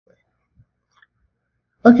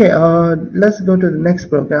Okay, let's go to the next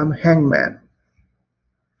program, Hangman.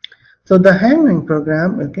 So the Hangman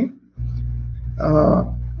program, okay, uh,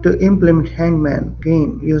 to implement Hangman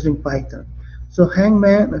game using Python. So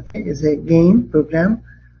Hangman, okay, is a game program,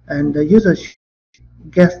 and the user should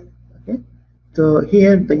guess. Okay, so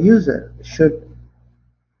here the user should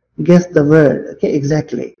guess the word, okay,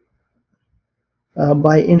 exactly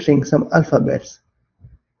by entering some alphabets.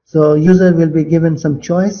 So user will be given some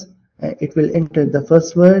choice. It will enter the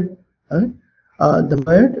first word, uh, the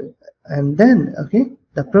word, and then okay,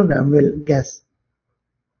 the program will guess.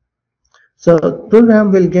 So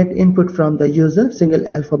program will get input from the user, single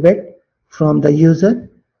alphabet from the user,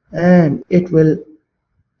 and it will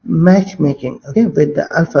matchmaking, okay, with the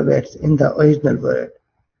alphabets in the original word,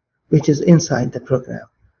 which is inside the program.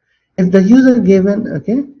 If the user given,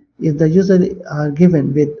 okay, if the user are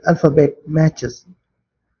given with alphabet matches,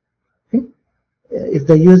 okay, if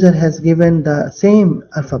the user has given the same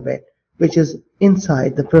alphabet which is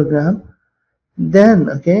inside the program, then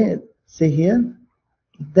okay, see here,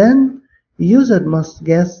 then user must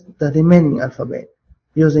guess the remaining alphabet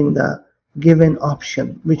using the given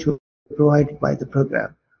option which will be provided by the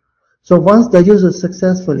program. So once the user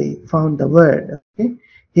successfully found the word, okay,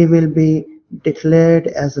 he will be declared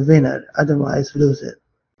as a winner, otherwise loser.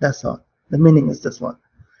 That's all. The meaning is this one.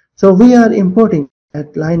 So we are importing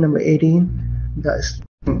at line number 18 the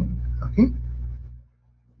string, okay,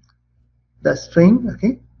 the string,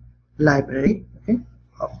 okay, library, okay,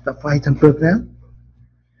 of the Python program.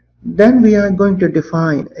 Then we are going to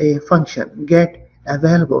define a function get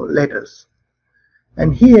available letters,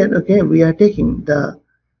 and here, okay, we are taking the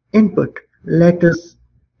input letters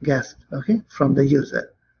guessed, okay, from the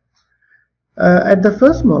user. At the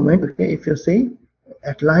first moment, okay, if you see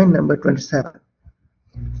at line number 27,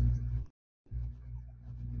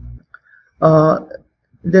 uh,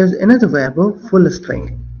 there's another variable full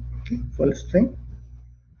string, okay, full string,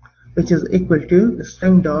 which is equal to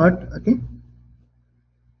string dot, okay,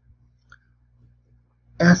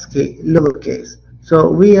 ASCII lowercase. So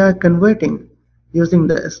we are converting using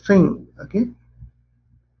the string, okay,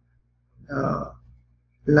 uh,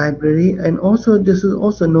 library, and also this is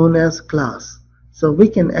also known as class. So we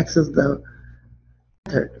can access the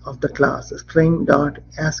method of the class string dot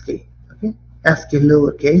ASCII, okay, ASCII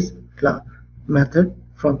lowercase class method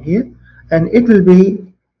from here, and it will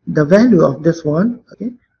be the value of this one,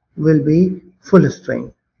 okay, will be full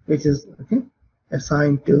string, which is okay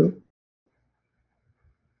assigned to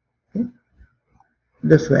okay,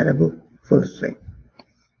 this variable full string.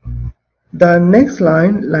 The next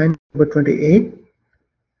line, line number 28,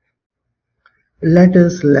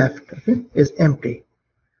 letters left, okay, is empty.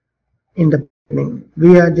 In the beginning,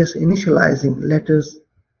 we are just initializing letters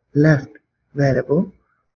left variable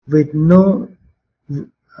with no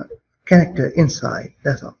uh, character inside.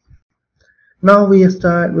 That's all. Now we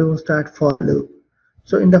will start for loop.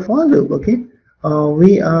 So in the for loop, okay,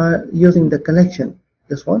 we are using the collection.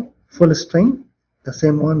 This one, full string, the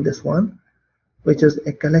same one, this one, which is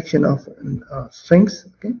a collection of strings.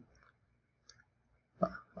 Okay,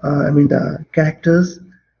 I mean the characters,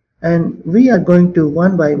 and we are going to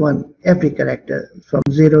one by one every character from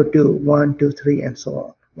 0 to 1, 2, 3, and so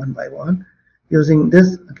on, one by one, using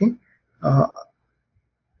this okay uh,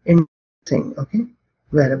 indexing okay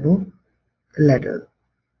variable letter.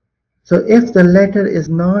 So if the letter is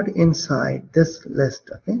not inside this list,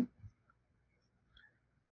 okay,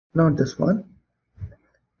 not this one,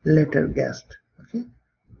 letter guessed, okay,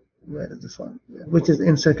 where is this one, which is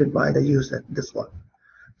inserted by the user, this one.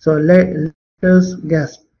 So letters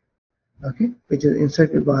guessed, okay, which is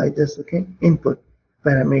inserted by this okay input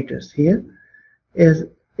parameters here, is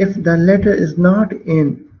if the letter is not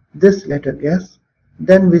in this letter guess,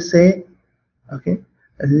 then we say okay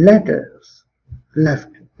letters left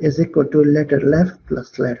is equal to letter left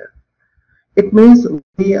plus letter. It means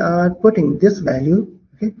we are putting this value,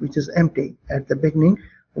 okay, which is empty at the beginning,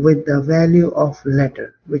 with the value of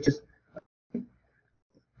letter, which is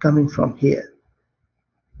coming from here,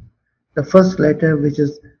 the first letter which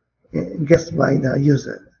is guessed by the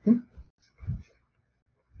user. Okay?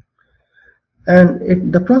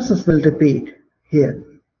 And the process will repeat here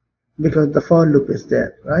because the for loop is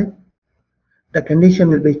there, right? The condition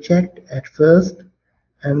will be checked at first,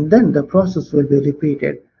 and then the process will be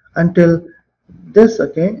repeated until this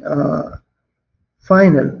okay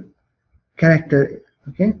final character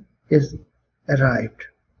okay is arrived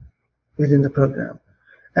within the program.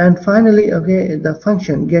 And finally, okay, the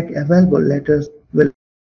function get available letters will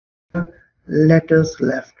letters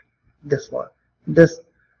left, this one, this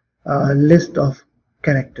list of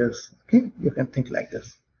characters. Okay, you can think like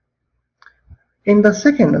this. In the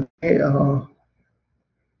second okay,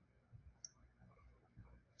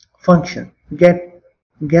 function get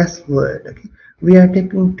guessed word. Okay, we are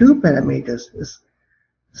taking two parameters, is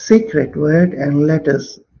secret word and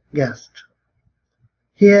letters guessed.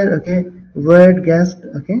 Here, okay, word guessed,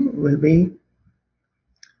 okay, will be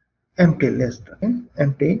empty list, okay,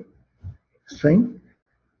 empty string.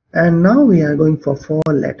 And now we are going for four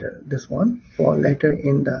letter, this one, four letter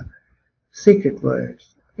in the secret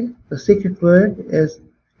words. Okay? The secret word is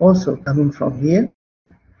also coming from here.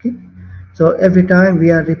 Okay? So every time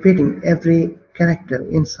we are repeating every character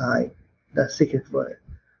inside the secret word.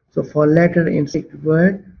 So for letter in secret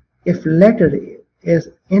word, if letter is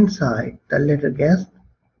inside the letter guessed,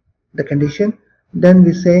 the condition, then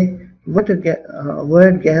we say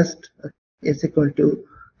word guessed is equal to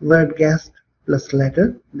word guessed plus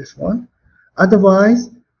letter, this one.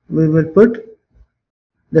 Otherwise, we will put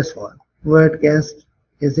this one, word guessed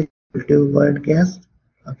is equal to word guessed,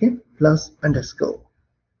 okay, plus underscore.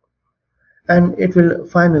 And it will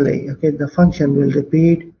finally, okay, the function will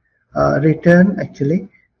repeat, return actually,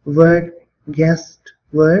 word guessed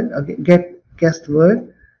word, okay, get guessed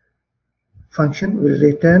word, function will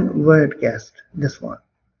return word guessed, this one,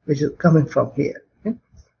 which is coming from here. Okay?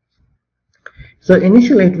 So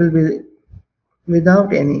initially it will be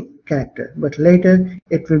without any character, but later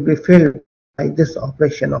it will be filled by this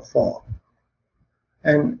operation of for,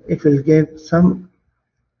 and it will give some,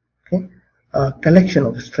 okay, collection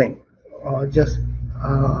of string or just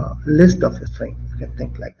a list of a string. You can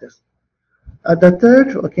think like this. The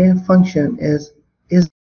third, okay, function is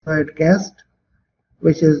word guessed,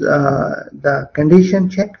 which is the condition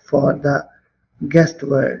check for the guessed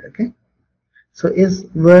word. Okay, so is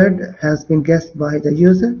word has been guessed by the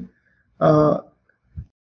user.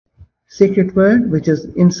 Secret word, which is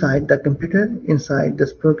inside the computer, inside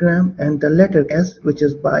this program, and the letter guessed, which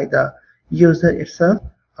is by the user itself,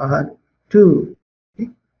 are two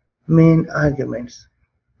main arguments,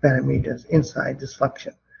 parameters inside this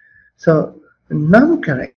function. So num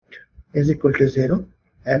correct is equal to 0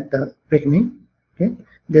 at the beginning. Okay,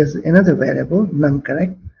 there's another variable num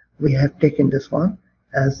correct. We have taken this one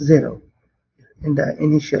as 0 in the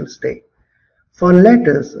initial state. For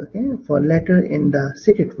letters, okay, for letter in the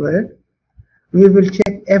secret word, we will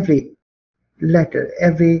check every letter,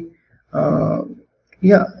 every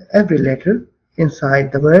letter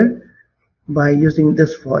inside the word by using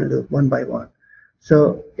this for loop one by one.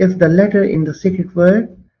 So if the letter in the secret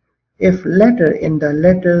word, if letter in the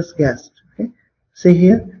letters guessed, okay, see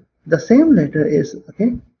here the same letter is,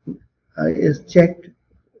 okay, is checked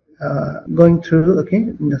going through, okay,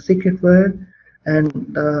 in the secret word, and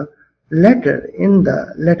the letter in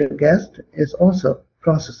the letter guessed is also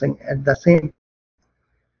processing at the same.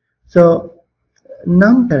 So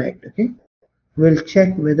num correct, okay, will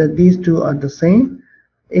check whether these two are the same.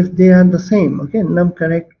 If they are the same, okay, num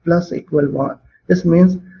correct plus equal 1. This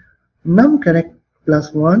means num correct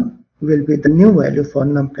plus 1 will be the new value for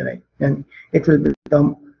num correct, and it will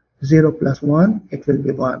become 0 plus 1, it will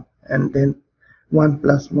be 1, and then 1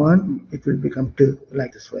 plus 1, it will become 2,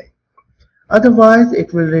 like this way. Otherwise,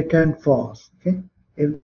 it will return false. Okay,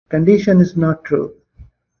 if condition is not true,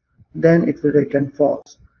 then it will return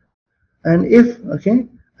false. And if, okay,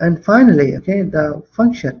 and finally, okay, the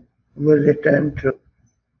function will return true.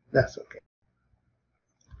 That's okay.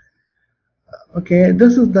 Okay,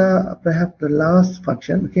 this is the perhaps the last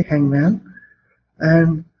function, okay, hangman,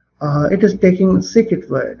 and it is taking secret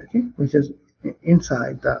word, okay, which is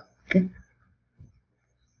inside the, okay,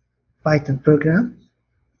 Python program,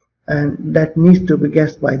 and that needs to be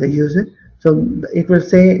guessed by the user. So it will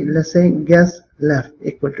say, let's say, guess left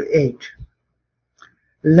equal to 8.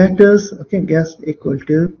 Letters, okay, guess equal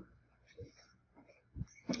to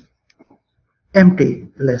empty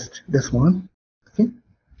list, this one, okay,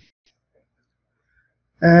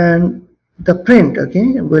 and the print,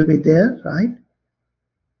 okay, will be there, right?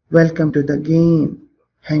 Welcome to the game,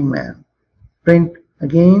 hangman. Print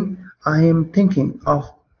again, I am thinking of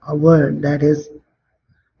a word that is,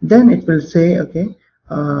 then it will say, okay,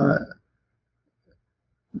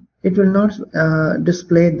 it will not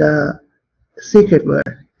display the secret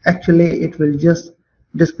word. Actually, it will just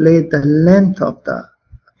display the length of the,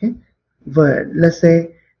 okay, word. Let's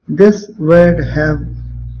say this word have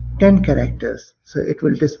 10 characters, so it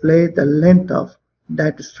will display the length of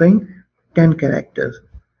that string 10 characters.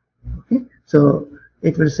 Okay, so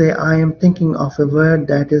it will say I am thinking of a word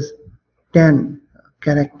that is 10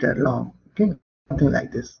 character long. Okay, something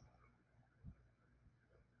like this.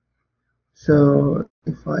 So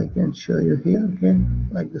if I can show you here again,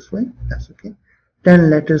 like this way, that's okay. 10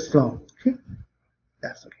 letters long. Okay,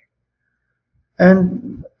 that's okay.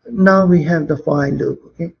 And now we have the while loop.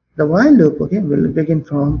 Okay, the while loop, okay, will begin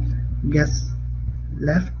from guess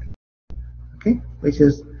left which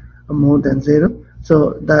is more than 0.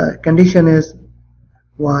 So the condition is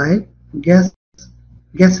while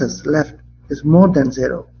guesses left is more than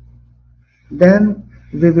 0. Then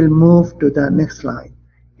we will move to the next line.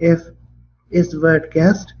 If is word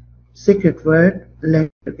guessed, secret word,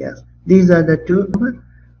 letter guessed. These are the two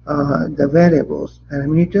the variables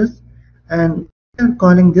parameters, and we are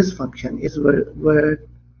calling this function is word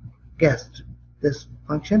guessed, this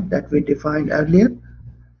function that we defined earlier.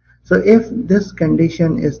 So if this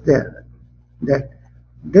condition is there, that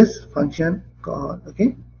this function call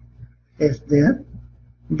is there,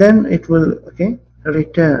 then it will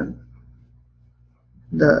return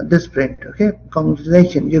this print.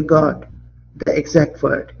 Congratulations, you got the exact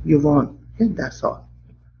word, you won. That's all.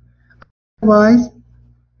 Otherwise,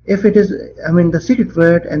 if it is, the secret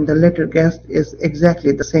word and the letter guessed is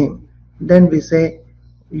exactly the same, then we say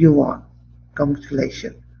you won,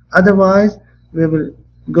 congratulations. Otherwise, we will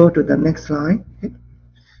go to the next line.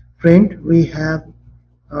 Print, we have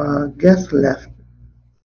guess left.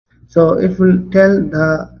 So it will tell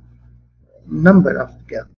the number of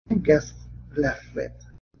guess left with.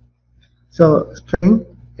 So string,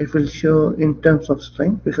 it will show in terms of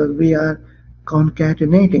string because we are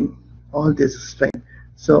concatenating all this string.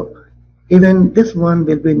 So even this one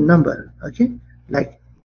will be number. Like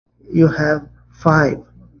you have 5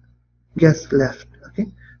 guess left.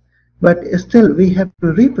 But still we have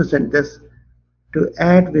to represent this to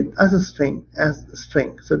add with other string as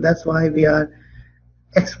string. So that's why we are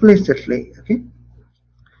explicitly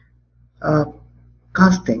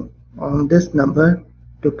casting on this number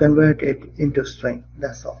to convert it into string.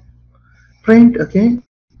 That's all. Print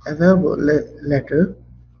available letter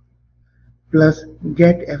plus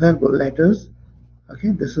get available letters.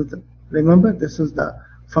 This is the, remember, this is the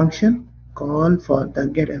function call for the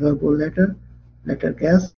get available letter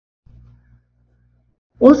guess.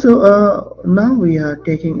 Also, now we are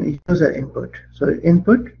taking user input. So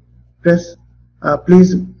input, press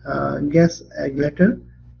please guess a letter.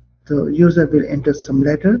 So user will enter some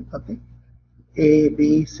letter, A,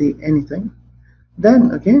 B, C, anything. Then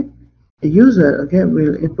the user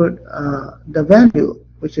will input the value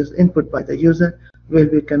which is input by the user will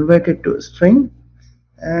be converted to a string,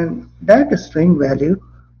 and that string value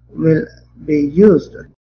will be used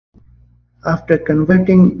after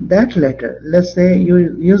converting that letter. Let's say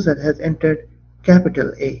user has entered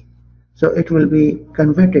capital A, so it will be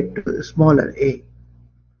converted to smaller a.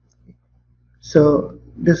 So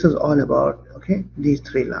this is all about these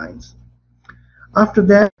 3 lines. After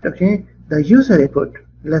that, the user input,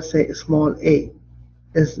 let's say small a,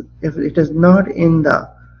 is if it is not in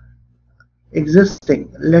the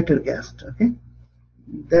existing letter guessed,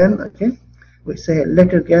 then we say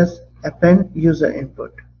letter guess append user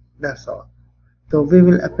input. That's all. So we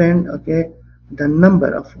will append the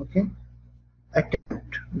number of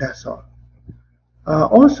attempt. That's all.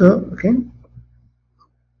 Also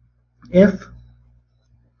if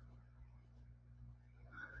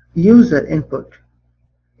user input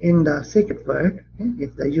in the secret word,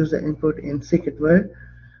 if the user input in secret word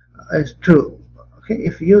is true,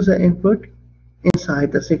 if user input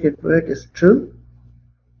inside the secret word is true,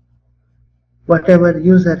 whatever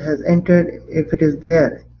user has entered, if it is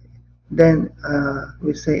there, then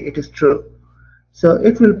we say it is true. So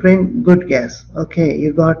it will print good guess.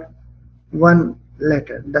 You got 1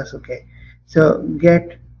 letter, that's okay. So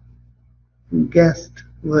get guessed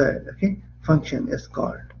word function is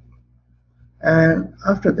called, and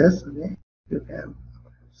after this you can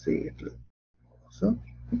see it. So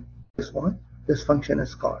this function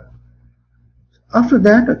is called. After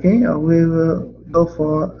that we will go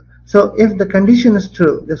for, so if the condition is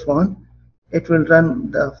true, this one, it will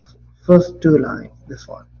run the first 2 lines, this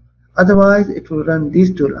one. Otherwise it will run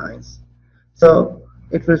these 2 lines. So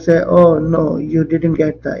it will say, oh no, you didn't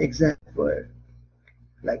get the exact word,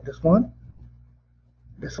 like this one,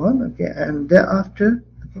 and thereafter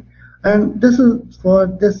and this is for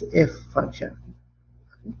this if function,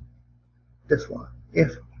 this one,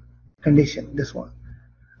 if condition, this one.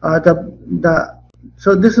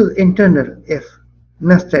 So this is internal if,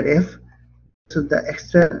 nested if. This is the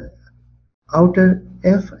external outer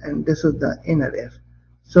if, and this is the inner if.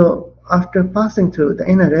 So after passing through the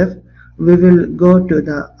inner if, we will go to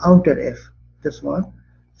the outer if, this one.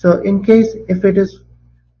 So in case if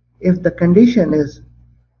the condition is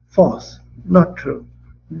false, not true,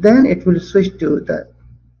 then it will switch to the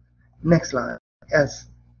next line as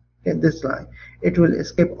this line. It will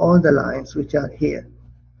escape all the lines which are here,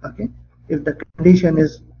 if the condition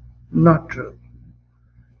is not true.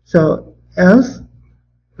 So else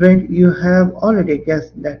print you have already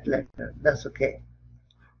guessed that letter, that's okay.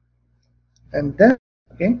 And then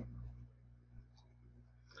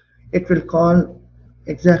it will call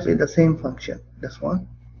exactly the same function, this one,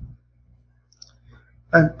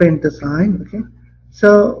 and print the sign. Okay,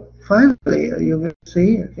 so finally you will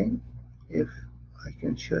see, okay, if I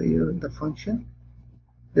can show you the function.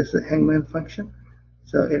 This is Hangman function.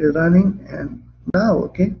 So it is running, and now,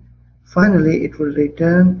 okay, finally it will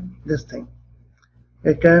return this thing.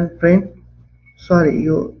 Return print. Sorry,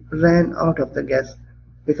 you ran out of the gas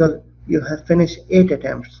because you have finished 8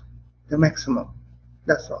 attempts, the maximum.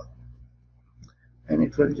 That's all. And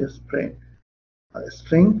it will just print a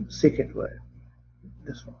string secret word.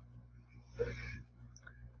 This one.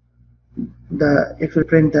 It will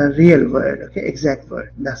print the real word, okay, exact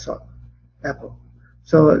word. That's all. Apple.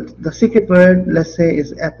 So the secret word, let's say,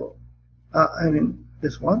 is apple. I mean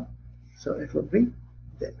this one. So it will be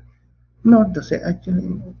there. Not the same.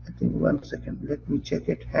 Actually, I think 1 second. Let me check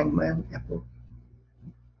it. Hangman apple.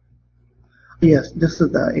 Yes, this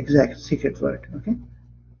is the exact secret word. Okay.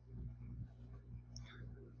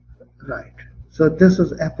 Right. So this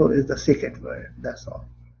is apple is the secret word. That's all.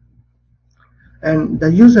 And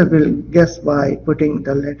the user will guess by putting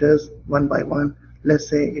the letters one by one. Let's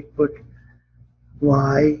say it put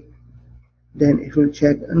Y, then it will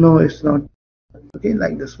check. No, it's not. Okay,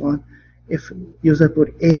 like this one. If user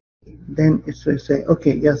put A, then it will say,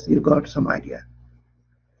 okay, yes, you got some idea.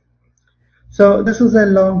 So this is a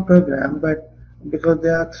long program, but because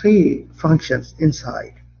there are 3 functions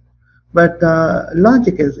inside, but the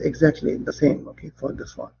logic is exactly the same, okay, for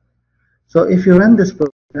this one. So if you run this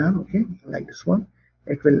program, okay, like this one,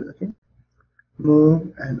 it will, okay,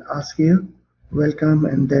 move and ask you welcome,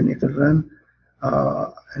 and then it will run,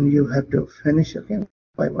 and you have to finish, okay,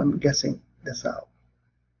 by one guessing this out.